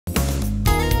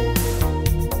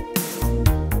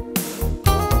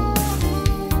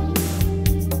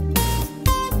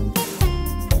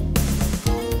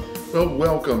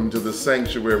welcome to the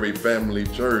Sanctuary Family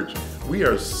Church. We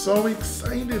are so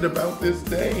excited about this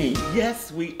day.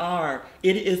 Yes, we are.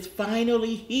 It is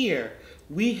finally here.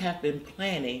 We have been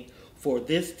planning for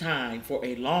this time for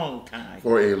a long time.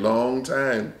 For a long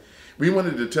time. We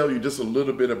wanted to tell you just a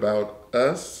little bit about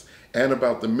us and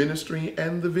about the ministry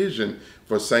and the vision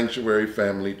for Sanctuary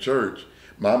Family Church.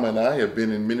 Mama and I have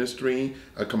been in ministry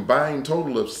a combined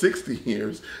total of 60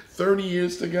 years, 30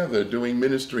 years together doing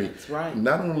ministry. That's right.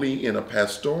 Not only in a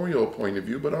pastoral point of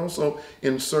view, but also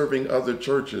in serving other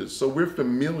churches. So we're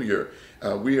familiar.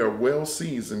 We are well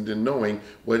seasoned in knowing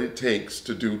what it takes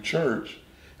to do church.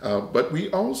 But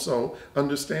we also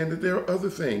understand that there are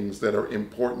other things that are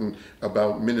important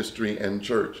about ministry and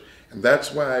church. And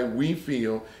that's why we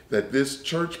feel that this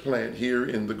church plant here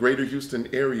in the greater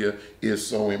Houston area is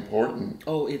so important.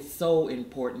 Oh, it's so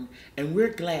important. And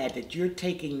we're glad that you're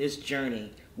taking this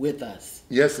journey with us.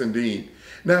 Yes, indeed.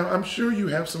 Now, I'm sure you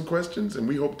have some questions, and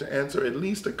we hope to answer at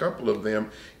least a couple of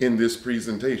them in this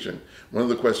presentation. One of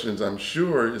the questions I'm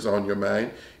sure is on your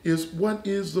mind is, what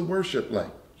is the worship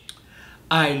like?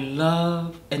 I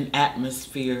love an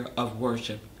atmosphere of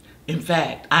worship. In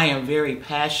fact, I am very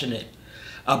passionate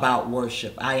about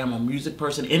worship. I am a music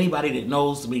person. Anybody that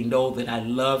knows me know that I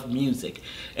love music.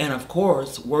 And of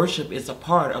course, worship is a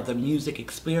part of the music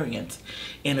experience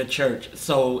in a church.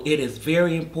 So it is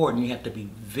very important. You have to be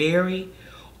very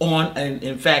on, and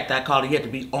in fact, I call it, you have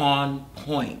to be on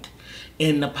point,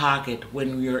 in the pocket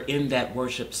when we're in that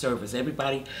worship service.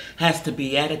 Everybody has to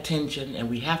be at attention,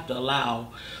 and we have to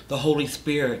allow the Holy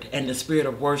Spirit and the spirit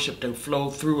of worship to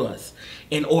flow through us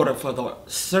in order for the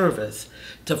service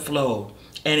to flow.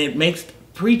 And it makes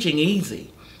preaching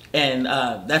easy. And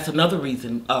that's another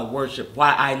reason worship,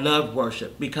 why I love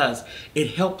worship, because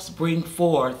it helps bring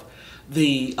forth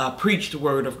the preached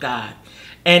word of God.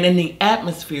 And in the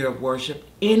atmosphere of worship,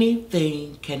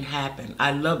 anything can happen.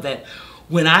 I love that.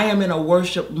 When I am in a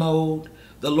worship mode,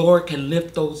 the Lord can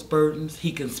lift those burdens.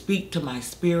 He can speak to my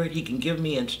spirit. He can give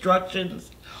me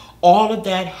instructions. All of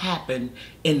that happened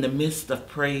in the midst of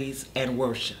praise and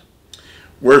worship.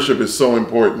 Worship is so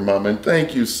important, Mama, and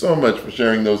thank you so much for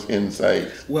sharing those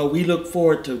insights. Well, we look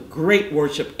forward to great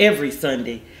worship every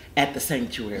Sunday at the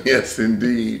sanctuary. Yes,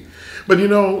 indeed. But you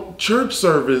know, church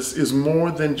service is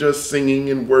more than just singing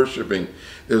and worshiping.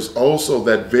 There's also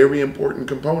that very important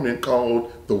component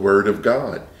called the Word of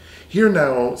God. Here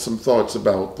now some thoughts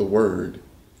about the Word.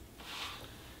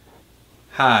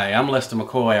 Hi, I'm Lester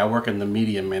McCoy. I work in the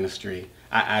media ministry.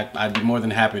 I'd be more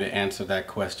than happy to answer that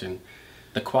question.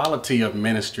 The quality of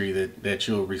ministry that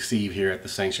you'll receive here at the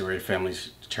Sanctuary Family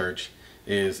Church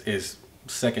is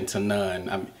second to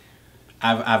none.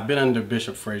 I've been under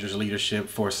Bishop Frazier's leadership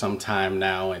for some time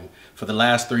now, and for the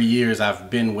last 3 years I've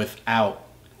been without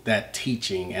that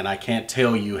teaching, and I can't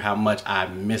tell you how much I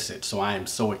miss it. So I am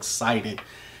so excited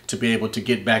to be able to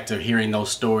get back to hearing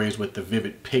those stories with the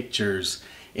vivid pictures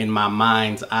in my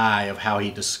mind's eye of how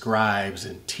he describes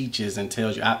and teaches and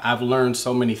tells you. I've learned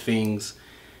so many things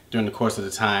during the course of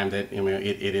the time that, I mean,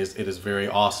 it is very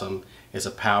awesome. It's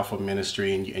a powerful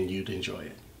ministry, and you'd enjoy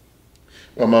it.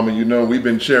 Well, Mama, you know, we've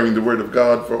been sharing the Word of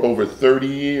God for over 30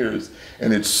 years,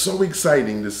 and it's so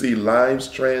exciting to see lives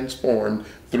transformed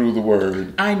through the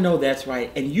Word. I know that's right.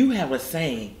 And you have a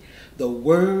saying, the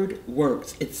Word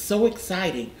works. It's so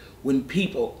exciting when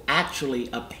people actually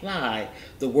apply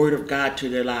the Word of God to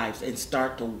their lives and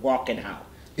start to walk it out.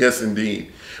 Yes,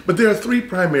 indeed. But there are three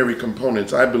primary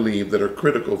components, I believe, that are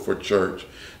critical for church.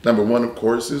 Number one, of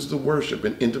course, is the worship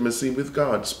and intimacy with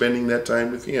God, spending that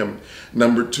time with Him.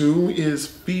 Number two is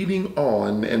feeding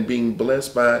on and being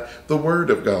blessed by the Word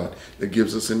of God that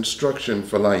gives us instruction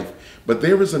for life. But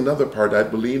there is another part, I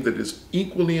believe, that is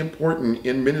equally important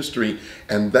in ministry,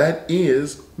 and that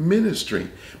is ministry.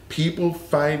 People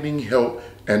finding help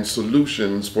and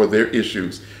solutions for their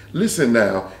issues. Listen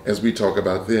now as we talk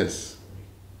about this.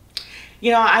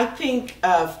 You know, I think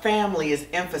family is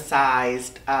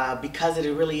emphasized because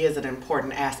it really is an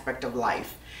important aspect of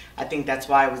life. I think that's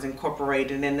why it was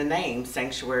incorporated in the name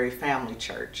Sanctuary Family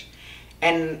Church.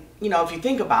 And, you know, if you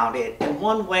think about it, in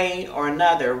one way or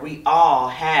another, we all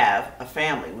have a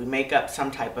family. We make up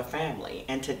some type of family.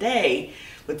 And today,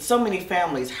 with so many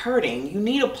families hurting, you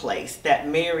need a place that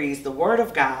marries the Word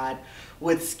of God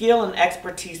with skill and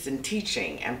expertise in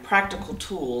teaching and practical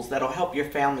tools that'll help your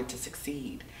family to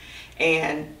succeed.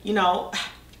 And, you know,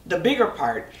 the bigger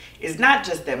part is not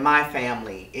just that my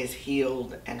family is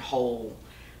healed and whole,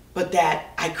 but that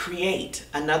I create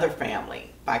another family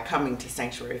by coming to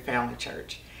Sanctuary Family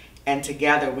Church. And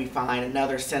together we find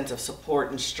another sense of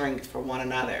support and strength for one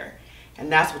another.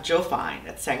 And that's what you'll find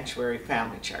at Sanctuary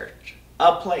Family Church,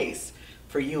 a place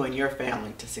for you and your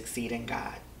family to succeed in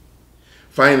God.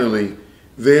 Finally,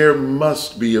 there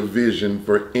must be a vision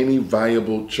for any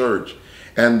viable church,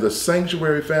 and the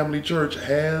Sanctuary Family Church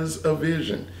has a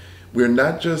vision. We're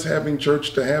not just having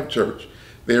church to have church.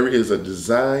 There is a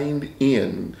designed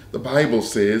end. The Bible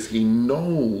says He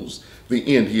knows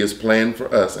the end He has planned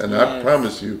for us, and Yes. I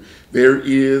promise you, there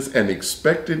is an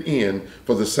expected end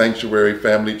for the Sanctuary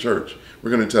Family Church.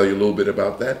 We're going to tell you a little bit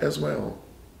about that as well.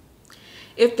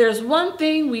 If there's one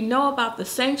thing we know about the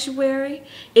sanctuary,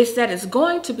 it's that it's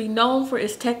going to be known for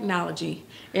its technology.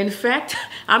 In fact,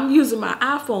 I'm using my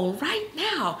iPhone right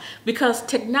now because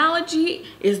technology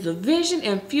is the vision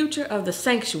and future of the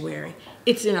sanctuary.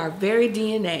 It's in our very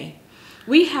DNA.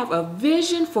 We have a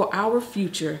vision for our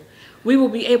future. We will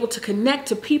be able to connect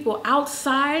to people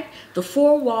outside the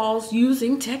four walls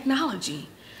using technology.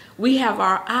 We have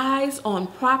our eyes on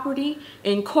property,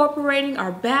 incorporating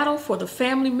our battle for the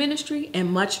family ministry,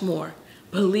 and much more.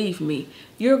 Believe me,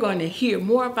 you're going to hear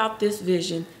more about this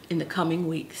vision in the coming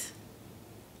weeks.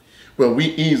 Well, we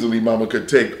easily, Mama, could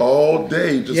take all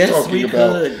day just Yes, talking we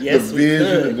about could. Yes, the we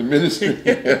vision could. of the ministry.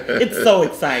 It's so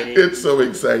exciting. It's so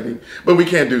exciting. But we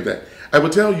can't do that. I will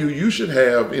tell you, you should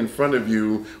have in front of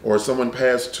you or someone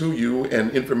pass to you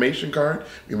an information card.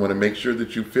 We want to make sure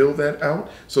that you fill that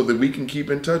out so that we can keep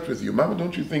in touch with you. Mama,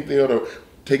 don't you think they ought to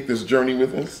take this journey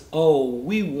with us? Oh,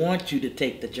 we want you to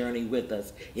take the journey with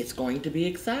us. It's going to be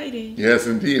exciting. Yes,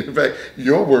 indeed. In fact,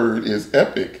 your word is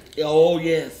epic. Oh,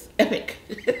 yes. Epic.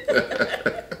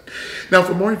 Now,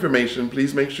 for more information,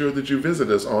 please make sure that you visit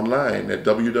us online at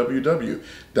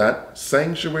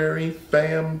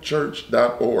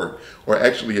www.sanctuaryfamchurch.org, or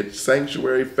actually at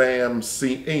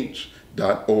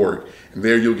sanctuaryfamch.org. And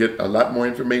there you'll get a lot more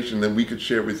information than we could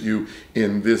share with you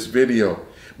in this video.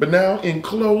 But now, in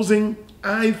closing,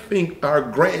 I think our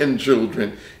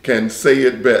grandchildren can say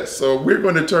it best. So we're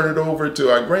going to turn it over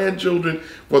to our grandchildren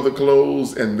for the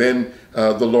close, and then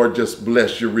the Lord just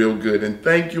bless you real good. And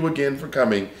thank you again for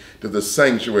coming to the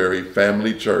Sanctuary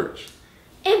Family Church.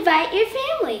 Invite your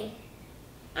family.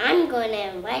 I'm going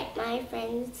to invite my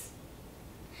friends.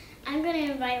 I'm going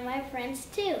to invite my friends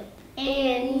too.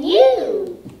 And you.